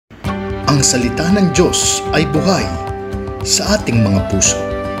Ang salita ng Diyos ay buhay sa ating mga puso.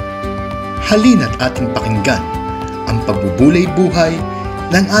 Halina't ating pakinggan ang pagbubulay-buhay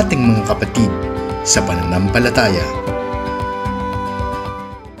ng ating mga kapatid sa pananampalataya.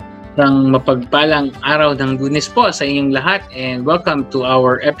 Isang mapagpalang araw ng Lunes po sa inyong lahat, and welcome to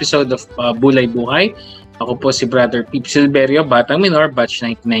our episode of Bulay Buhay. Ako po si Brother Pip Silverio, Batang Minor, batch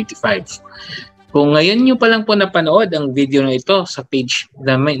 1995. Kung ngayon nyo pa lang po napanood ang video na ito sa page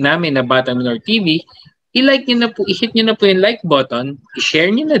namin na Batang Minor TV, i-like nyo na po, i-hit nyo na po yung like button,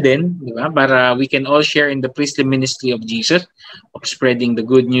 i-share nyo na din, di ba? Para we can all share in the priestly ministry of Jesus, of spreading the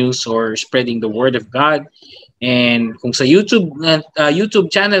good news or spreading the word of God. And kung sa YouTube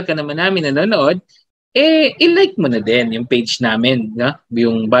channel ka naman namin nanonood, i-like mo na din yung page namin, no?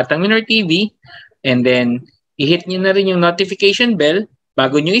 Yung Batang Minor TV, and then i-hit nyo na rin yung notification bell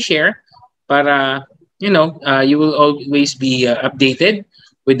bago nyo i-share para, you will always be updated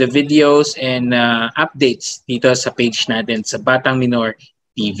with the videos and updates dito sa page natin sa Batang Minor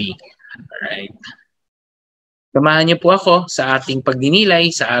TV. Alright. Samahan niyo po ako sa ating pagdinilay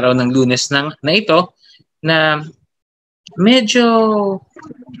sa araw ng Lunes na ito na medyo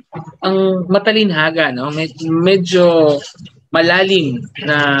ang matalinhaga, no? Medyo malalim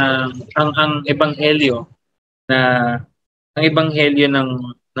na ang ebanghelyo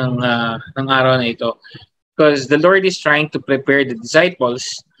ng araw na ito. Because the Lord is trying to prepare the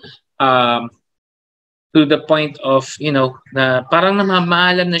disciples to the point of, na parang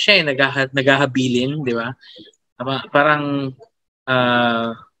namamaalam na siya, naghahabilin, di ba? Parang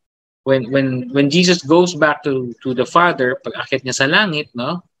when Jesus goes back to the Father, pag-akit niya sa langit,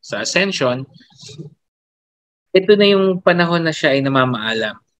 no, sa ascension, ito na yung panahon na siya ay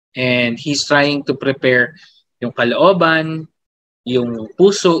namamaalam. And He's trying to prepare yung kalooban, yung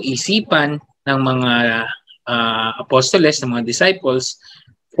puso, isipan ng mga apostoles, ng mga disciples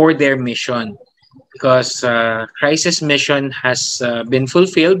for their mission. Because Christ's mission has been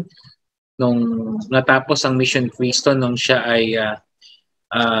fulfilled nung natapos ang mission Cristo nung siya ay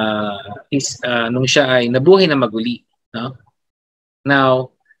nabuhay na maguli, no?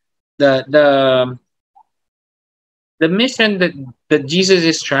 Now the mission that Jesus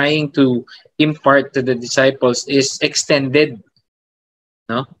is trying to impart to the disciples is extended,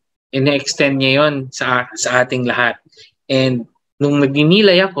 no? Ina-extend niya yon sa ating lahat. And nung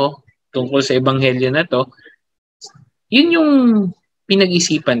nagdinilay ako tungkol sa ebanghelyo na to, yun yung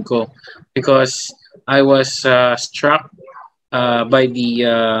pinag-isipan ko because I was struck by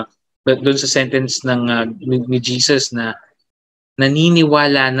doon sa sentence ni Jesus na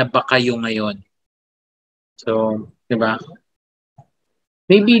naniniwala na ba kayo ngayon? So, di ba?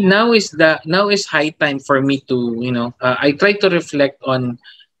 Maybe now is high time for me to, I try to reflect on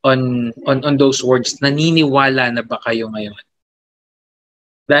those words. Naniniwala na ba kayo ngayon?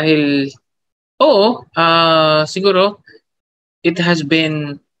 Dahil siguro it has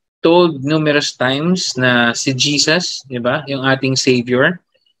been told numerous times na si Jesus, di ba, yung ating Savior,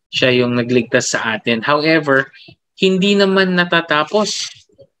 siya yung nagligtas sa atin. However, hindi naman natatapos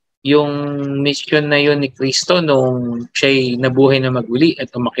yung mission na yun ni Kristo nung siya'y nabuhay na maguli at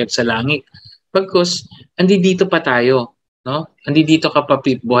umakyat sa langit. Pagkus, andito pa tayo, no? Andito ka pa,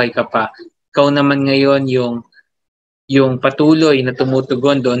 Pip, buhay ka pa. Ikaw naman ngayon yung patuloy na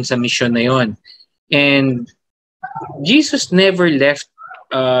tumutugon doon sa mission na yon. And Jesus never left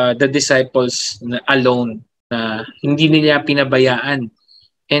the disciples alone, na hindi nila pinabayaan.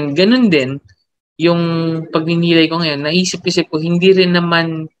 And ganun din, yung pagninilay ko ngayon, naisip-isip ko, hindi rin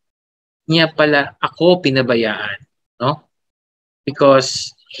naman niya pala ako pinabayaan, no?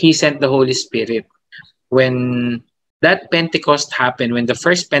 Because He sent the Holy Spirit. When that Pentecost happened, when the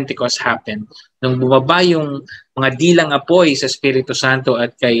first Pentecost happened, nung bumaba yung mga dilang apoy sa Espiritu Santo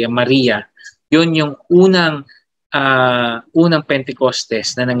at kay Maria, yun yung unang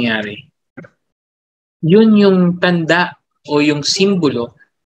Pentecostes na nangyari. Yun yung tanda o yung simbolo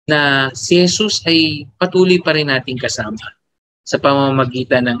na si Jesus ay patuloy pa rin nating kasama sa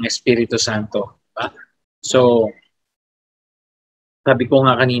pamamagitan ng Espiritu Santo. Diba? So, sabi ko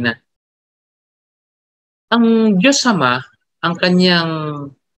nga kanina, ang Diyos Ama, ang kanyang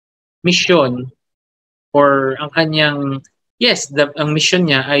mission or ang kanyang, ang mission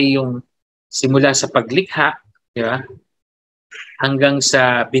niya ay yung simula sa paglikha, di ba? Hanggang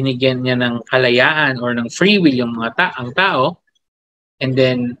sa binigyan niya ng kalayaan or ng free will yung ang tao. And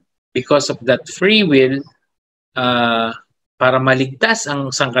then, because of that free will, para maligtas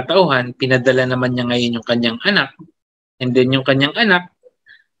ang sangkatauhan, pinadala naman niya ngayon yung kanyang anak. And then yung kanyang anak,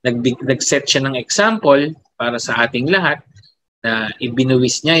 nag-set siya ng example para sa ating lahat na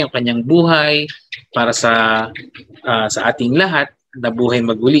ibinuwis niya yung kanyang buhay para sa ating lahat na buhay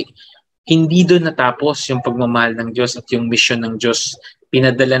maguli. hindi doon natapos yung pagmamahal ng Diyos at yung mission ng Diyos.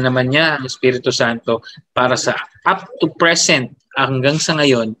 Pinadala naman niya ang Espiritu Santo para sa up to present hanggang sa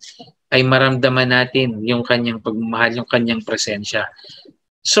ngayon ay maramdaman natin yung kanyang pagmamahal, yung kanyang presensya.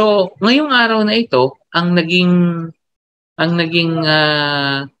 So, ngayong araw na ito, ang naging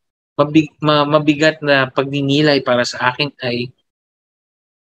mabigat na pagninilay para sa akin ay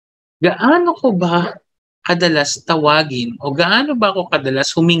gaano ko ba kadalas tawagin o gaano ba ako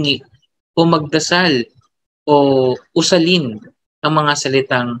kadalas humingi o magdasal o usalin ang mga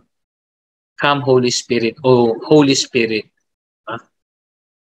salitang Come Holy Spirit o Holy Spirit.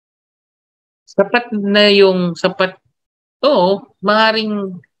 Sapat na yung sapat. Oo,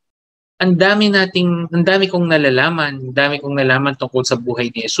 maaaring ang dami kong nalalaman tungkol sa buhay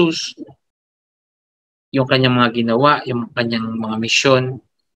ni Jesus, yung kanyang mga ginawa, yung kanyang mga misyon.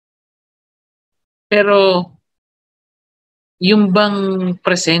 Pero yung bang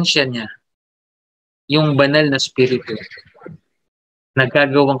presensya niya, yung banal na spirito,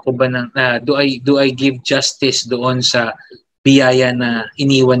 nagkagawan ko ba ng do I give justice doon sa biyaya na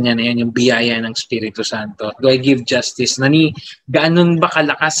iniwan niya na yan, yung biyaya ng Espiritu Santo? Do I give justice? Gaanon ba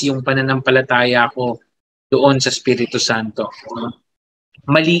kalakas yung pananampalataya ko doon sa Espiritu Santo?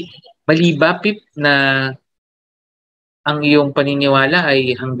 Mali ba, Pip, na ang iyong paniniwala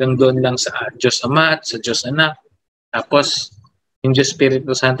ay hanggang doon lang sa Diyos Ama at sa Diyos Anak? Tapos, yung Diyos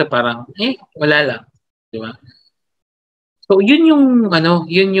Espiritu Santo parang, wala lang. Di ba? So, yun yung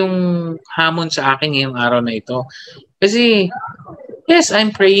hamon sa akin ngayong araw na ito. Kasi, yes, I'm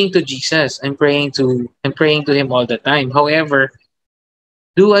praying to Jesus. I'm praying to Him all the time. However,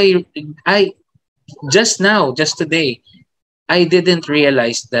 just today, I didn't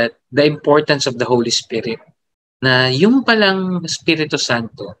realize that the importance of the Holy Spirit, na yung palang Espiritu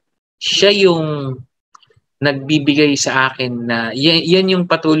Santo, siya yung nagbibigay sa akin na yan yung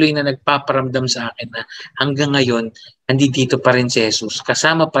patuloy na nagpaparamdam sa akin na hanggang ngayon, andito pa rin si Jesus.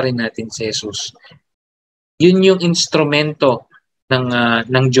 Kasama pa rin natin si Jesus. Yun yung instrumento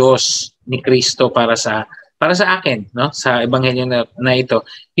ng Diyos ni Kristo para sa akin, no? Sa ebanghelyo na ito.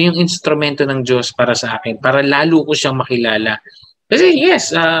 Yung instrumento ng Diyos para sa akin, para lalo ko siyang makilala. Kasi yes,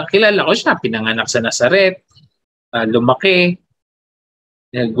 kilala ko siya, pinanganak sa Nazaret, lumaki,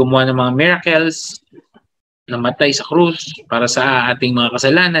 gumawa ng mga miracles, namatay sa krus para sa ating mga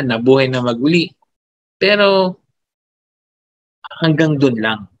kasalanan, nabuhay na maguli. Pero hanggang doon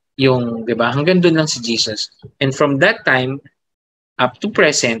lang. Yung, di ba? Hanggang doon lang si Jesus. And from that time up to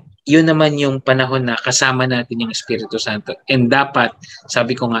present, yun naman yung panahon na kasama natin yung Espiritu Santo. And dapat,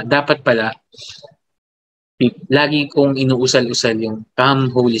 sabi ko nga, dapat pala, lagi kong inuusal-usal yung Come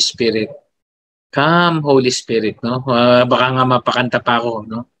Holy Spirit. Come Holy Spirit, no? Baka nga mapakanta pa ako,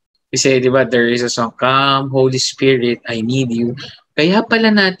 no? Kasi, di ba, there is a song, Come Holy Spirit, I need you. Kaya pala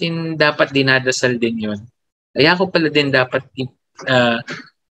natin dapat dinadasal din yun. Kaya ko pala din dapat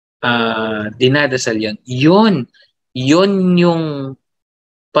dinadasal yan. Yun yung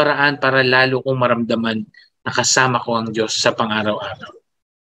paraan para lalo kong maramdaman na kasama ko ang Diyos sa pang-araw-araw.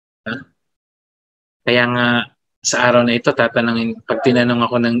 Kaya nga sa araw na ito, pag tinanong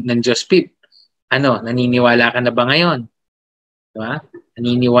ako ng Diyos, Pip, naniniwala ka na ba ngayon? Diba?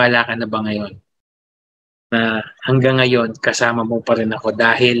 Naniniwala ka na ba ngayon? Na hanggang ngayon, kasama mo pa rin ako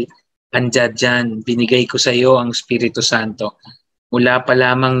dahil andyan dyan, binigay ko sa iyo ang Espiritu Santo. Mula pa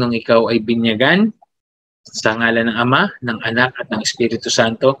lamang nung ikaw ay binyagan, sa ngalan ng Ama, ng Anak at ng Espiritu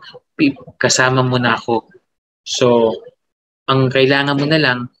Santo, kasama mo na ako. So, ang kailangan mo na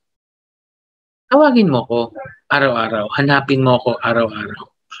lang, tawagin mo ko araw-araw. Hanapin mo ko araw-araw.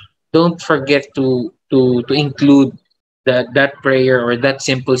 Don't forget to include that prayer or that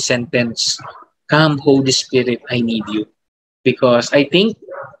simple sentence, Come Holy Spirit, I need you. Because I think,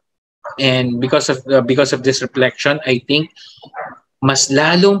 and because of this reflection, I think mas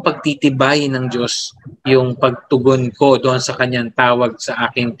lalong pagtitibayin ng Diyos yung pagtugon ko doon sa kanyang tawag sa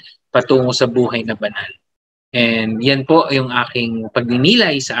akin patungo sa buhay na banal. And yan po yung aking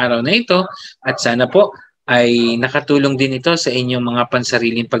pagninilay sa araw na ito at sana po ay nakatulong din ito sa inyong mga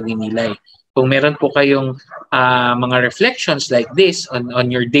pansariling pagninilay. Kung meron po kayong mga reflections like this on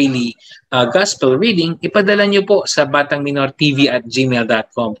your daily gospel reading, ipadala nyo po sa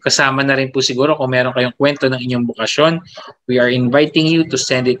batangminortv@gmail.com. Kasama na rin po siguro kung meron kayong kwento ng inyong bukasyon. We are inviting you to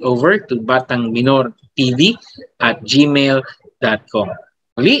send it over to batangminortv@gmail.com.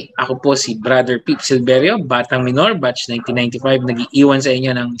 Muli, ako po si Brother Pip Silverio, Batang Minor, batch 1995. Nag-iiwan sa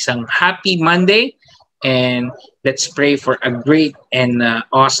inyo ng isang happy Monday. And let's pray for a great and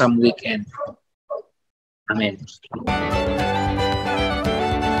awesome weekend. Amen.